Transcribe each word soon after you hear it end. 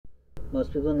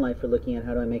Most people in life are looking at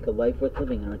how do I make a life worth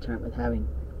living and a retirement worth having.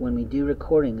 When we do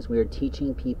recordings, we are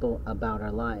teaching people about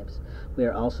our lives. We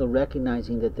are also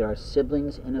recognizing that there are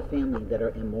siblings in a family that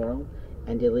are immoral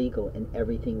and illegal in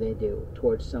everything they do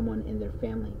towards someone in their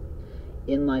family.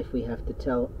 In life, we have to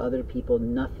tell other people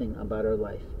nothing about our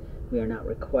life. We are not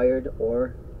required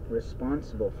or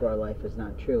responsible for our life is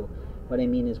not true. What I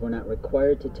mean is we're not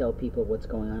required to tell people what's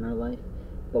going on in our life,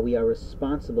 but we are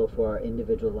responsible for our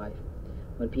individual life.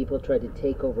 When people try to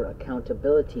take over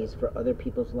accountabilities for other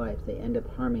people's lives, they end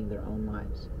up harming their own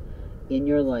lives. In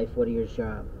your life, what are your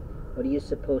job? What are you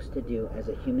supposed to do as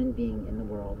a human being in the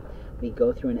world? We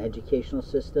go through an educational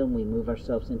system, we move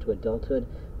ourselves into adulthood,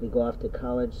 we go off to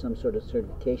college, some sort of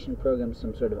certification program,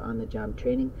 some sort of on-the-job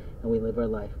training, and we live our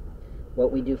life.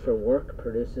 What we do for work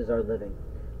produces our living.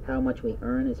 How much we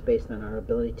earn is based on our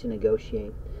ability to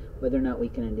negotiate. Whether or not we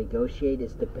can negotiate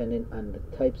is dependent on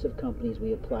the types of companies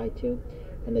we apply to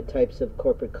and the types of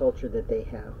corporate culture that they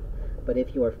have. But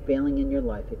if you are failing in your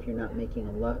life, if you're not making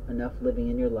enough living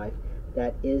in your life,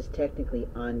 that is technically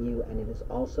on you, and it is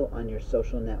also on your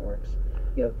social networks.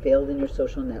 You have failed in your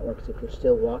social networks if you're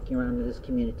still walking around in this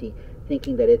community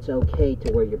thinking that it's okay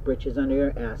to wear your britches under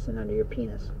your ass and under your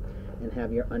penis and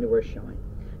have your underwear showing.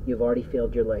 You've already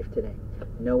failed your life today.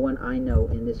 No one I know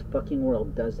in this fucking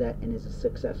world does that and is a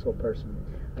successful person.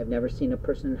 I've never seen a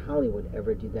person in Hollywood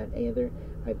ever do that either.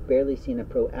 I've barely seen a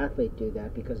pro athlete do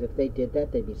that, because if they did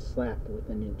that, they'd be slapped with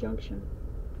an injunction.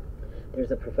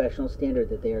 There's a professional standard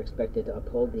that they are expected to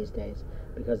uphold these days,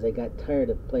 because they got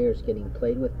tired of players getting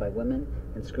played with by women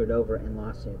and screwed over in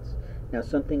lawsuits. Now,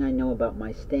 something I know about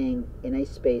my staying in a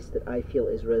space that I feel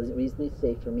is reasonably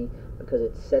safe for me, because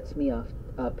it sets me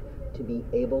up to be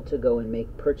able to go and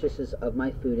make purchases of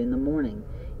my food in the morning,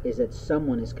 is that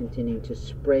someone is continuing to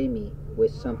spray me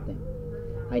with something.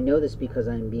 I know this because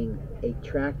I'm being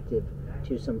attractive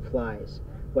to some flies.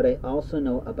 What I also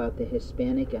know about the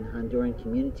Hispanic and Honduran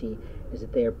community is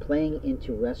that they are playing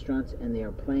into restaurants and they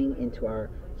are playing into our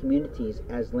communities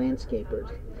as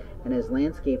landscapers. And as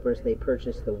landscapers, they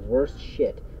purchase the worst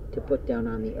shit to put down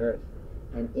on the earth.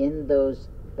 And in those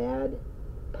bad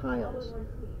piles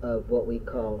of what we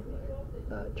call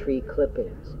tree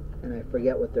clippings, and I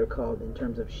forget what they're called in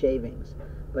terms of shavings,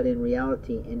 but in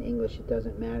reality, in English, it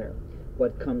doesn't matter.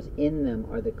 What comes in them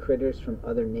are the critters from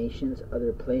other nations,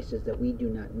 other places that we do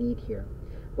not need here.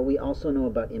 What we also know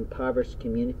about impoverished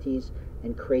communities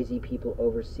and crazy people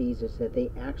overseas is that they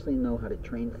actually know how to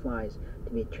train flies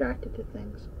to be attracted to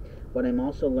things. What I'm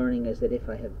also learning is that if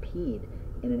I have peed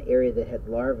in an area that had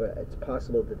larvae, it's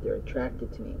possible that they're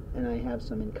attracted to me, and I have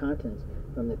some incontinence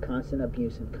from the constant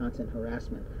abuse and constant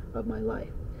harassment of my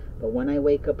life. But when I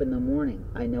wake up in the morning,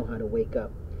 I know how to wake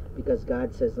up, because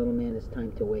God says, little man, it's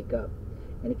time to wake up.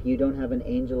 And if you don't have an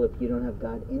angel, if you don't have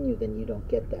God in you, then you don't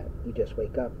get that. You just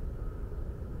wake up.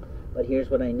 But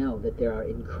here's what I know, that there are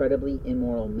incredibly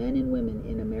immoral men and women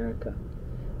in America.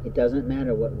 It doesn't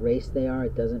matter what race they are,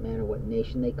 it doesn't matter what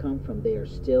nation they come from, they are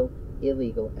still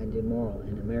illegal and immoral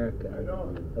in America.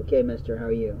 Okay, mister, how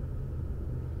are you?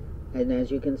 And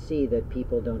as you can see, that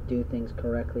people don't do things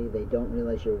correctly, they don't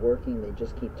realize you're working, they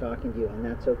just keep talking to you, and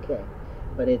that's okay.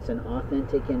 But it's an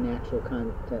authentic and natural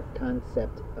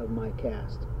concept of my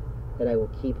cast that I will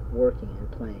keep working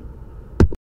and playing.